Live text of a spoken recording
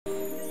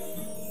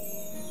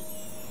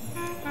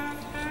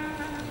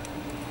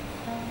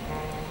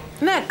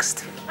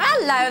next?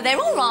 Hello, they're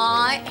all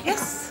right.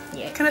 Yes.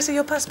 Yeah. Can I see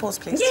your passports,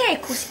 please? Yeah,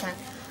 of course you can.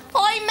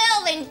 Oi,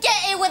 Melvin, get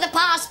here with the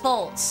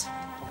passports.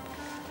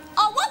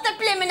 Oh, what the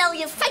blimmin' hell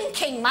you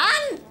thinking,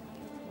 man?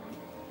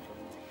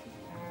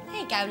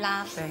 There you go,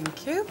 love.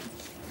 Thank you.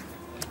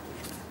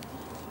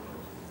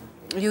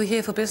 Are you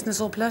here for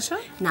business or pleasure?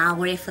 No,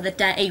 we're here for the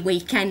dirty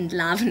weekend,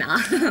 love. No,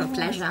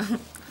 pleasure.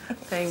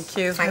 Thank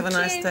you. Have a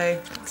nice day.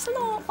 Thanks a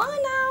lot. Bye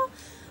now.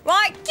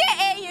 Right, get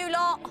here, you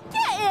lot.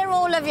 Get here,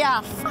 all of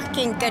you.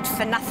 Fucking good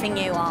for nothing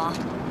you are.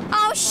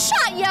 Oh,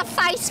 shut your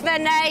face,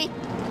 Vinny.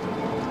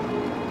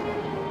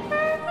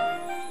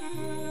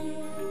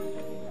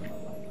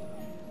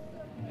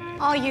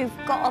 Oh, you've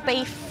got to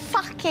be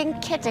fucking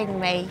kidding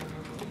me.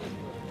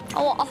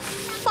 Oh, what a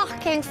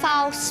fucking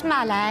foul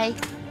smell, eh?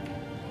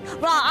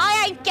 Right,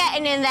 I ain't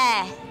getting in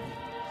there.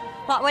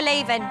 Right, we're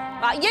leaving.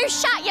 Right, you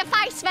shut your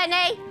face,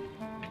 Vinny.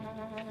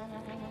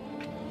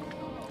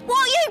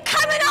 What, you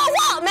coming or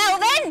what,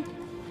 Melvin?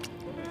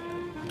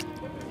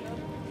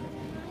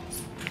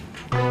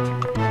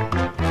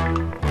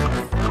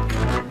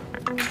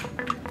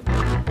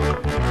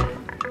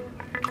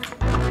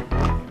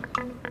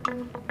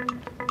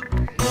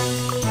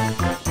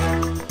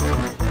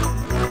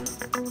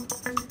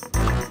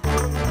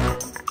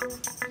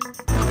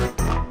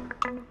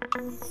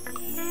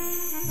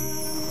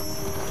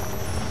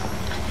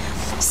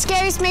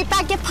 Excuse me,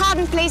 beg your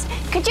pardon, please.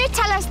 Could you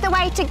tell us the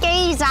way to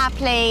Giza,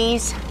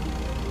 please?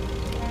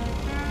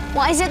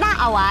 What, is it that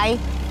way?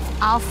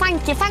 Oh,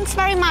 thank you. Thanks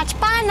very much.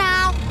 Bye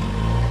now.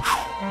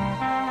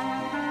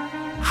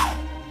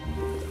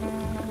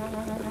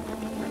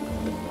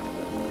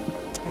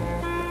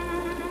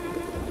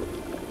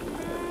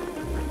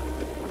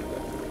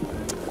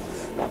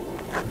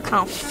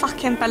 Can't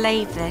fucking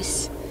believe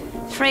this.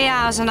 3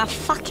 hours in a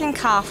fucking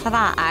car for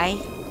that, eh?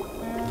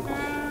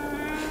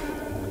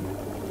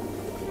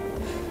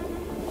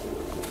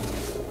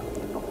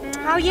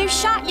 Oh, you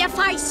shut your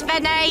face,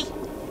 Vinny.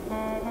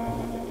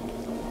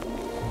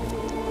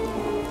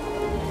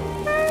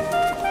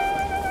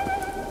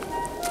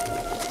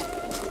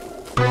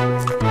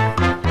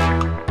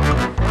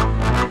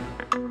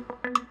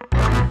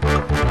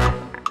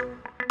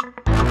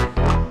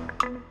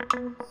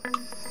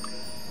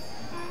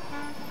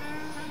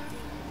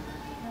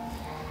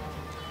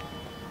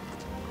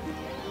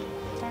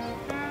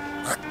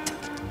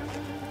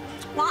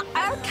 Well,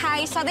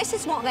 okay, so this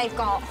is what they've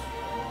got.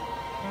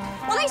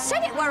 Well, they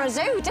said it were a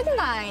zoo, didn't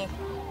they?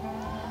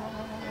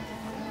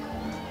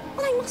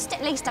 Well, they must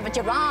at least have a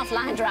giraffe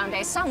lying around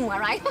here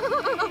somewhere, eh?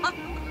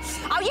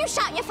 Oh, you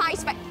shut your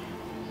face,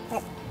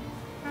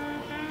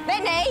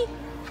 Vinny!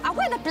 Oh,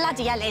 where the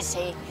bloody hell is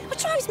he? It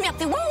drives me up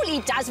the wall,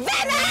 he does.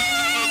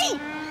 Vinny!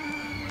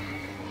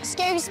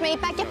 Excuse me,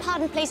 beg your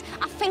pardon, please.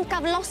 I think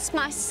I've lost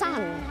my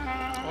son.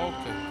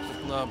 Okay.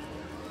 Now,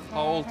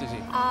 how old is he?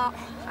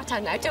 I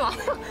don't know, do I?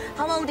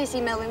 How old is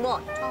he, Melvin?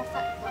 What? 12,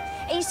 13?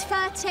 He's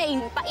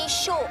 13, but he's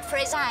short for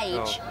his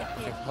age. Oh,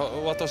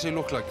 okay. What does he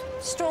look like?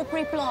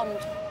 Strawberry blonde.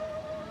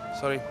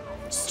 Sorry?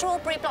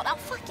 Strawberry blonde. Oh,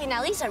 fucking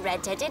hell, he's a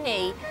redhead, isn't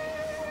he?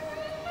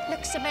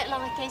 Looks a bit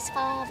like his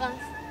father.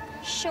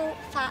 Short,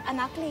 fat and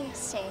ugly as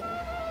sin.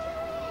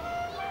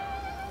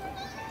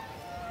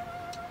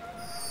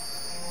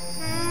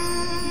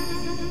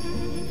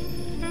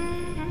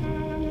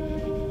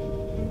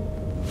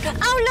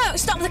 Oh, look,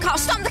 stop the car,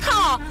 stop the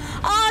car.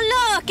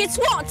 Oh, look, it's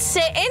what's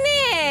it,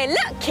 innit?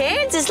 Look,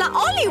 kids, it's like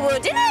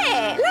Hollywood,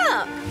 innit?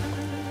 Look.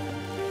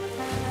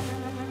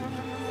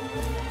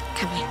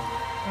 Come here.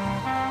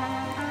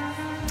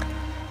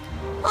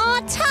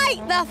 Oh,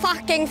 take the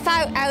fucking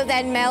photo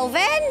then,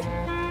 Melvin.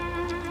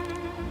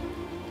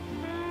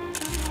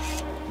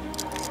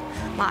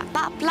 Right,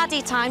 about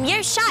bloody time.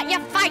 You shut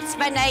your face,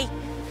 Vinny.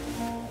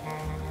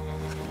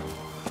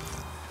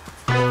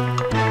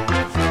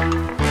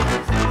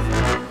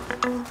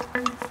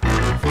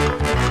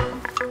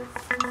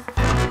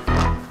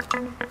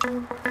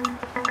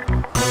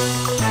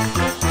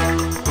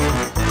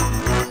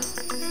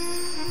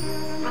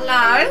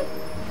 Hello?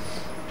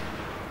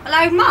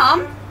 Hello,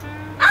 Mum?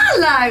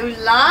 Hello,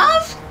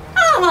 love.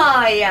 How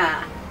are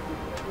ya?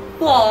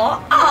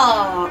 What?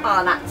 Oh,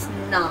 that's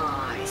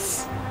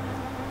nice.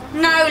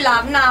 No,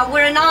 love, no,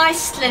 we're in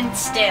Iceland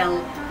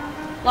still.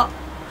 What?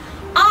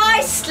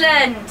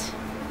 Iceland!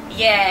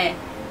 Yeah.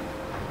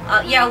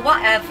 Yeah,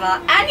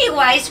 whatever.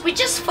 Anyways, we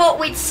just thought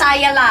we'd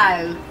say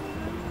hello.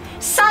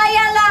 Say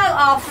hello!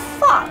 Oh,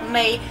 fuck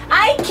me.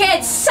 Hey,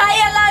 kids, say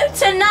hello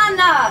to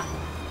Nana.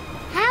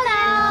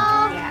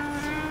 Hello. Yeah.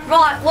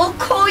 Right, we'll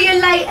call you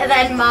later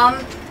then,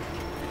 Mum.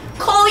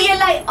 Call you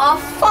later. Oh,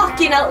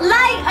 fucking hell.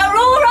 Later,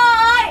 all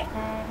right?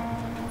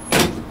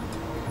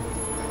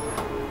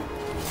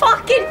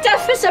 Fucking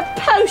deaf as a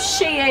post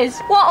she is.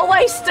 What a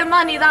waste of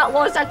money that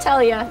was, I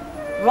tell you.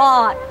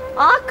 Right,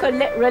 I could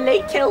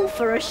literally kill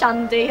for a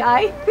shandy,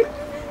 eh?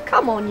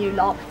 Come on, you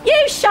lot.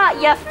 You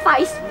shut your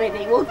face,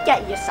 Vinny. We'll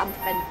get you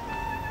something.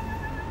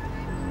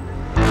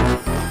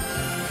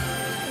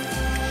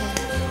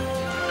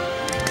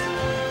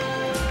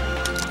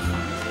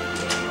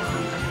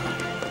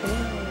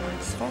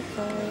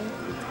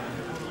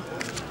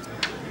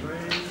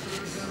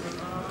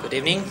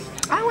 Good evening.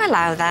 Oh,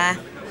 hello there.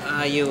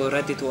 Are you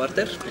ready to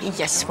order?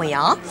 Yes, we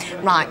are.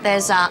 Right,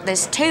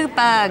 there's 2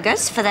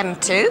 burgers for them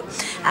two,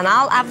 and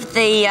I'll have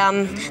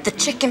the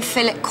chicken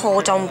fillet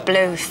cordon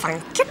bleu,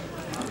 thank you.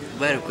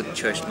 Very good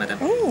choice, madam.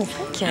 Oh,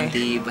 thank you. And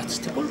the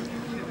vegetable?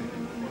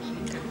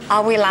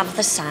 I will have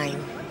the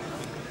same.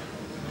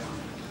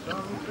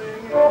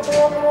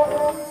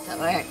 That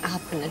ain't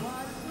happening.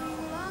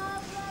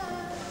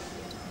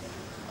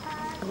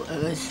 What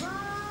is?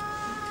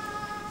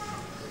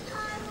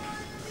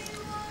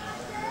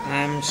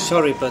 I'm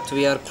sorry, but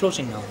we are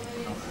closing now.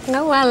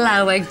 Oh,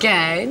 hello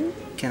again.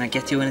 Can I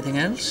get you anything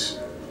else?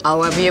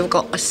 Oh, have you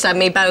got a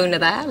semi-boner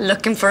there?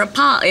 Looking for a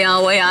party,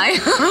 are we, eh?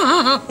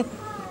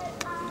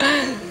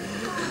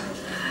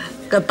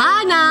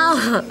 Goodbye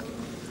now.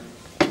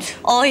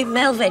 Oi,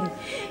 Melvin,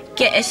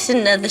 get us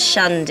another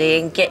shandy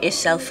and get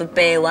yourself a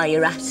beer while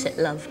you're at it,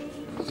 love.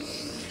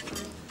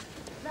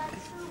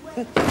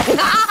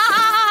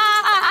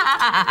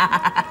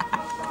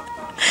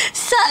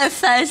 Set it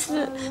first.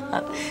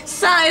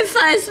 Set it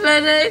first,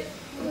 Minnie.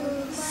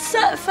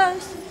 Set it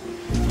first.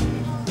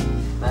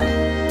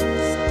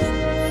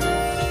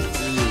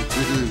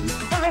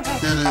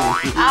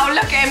 Oh,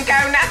 look at him go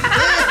now.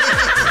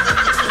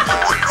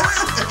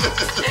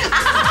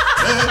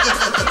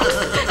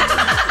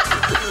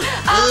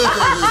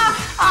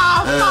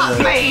 Oh, fuck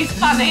me. He's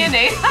funny, isn't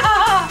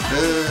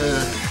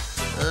he?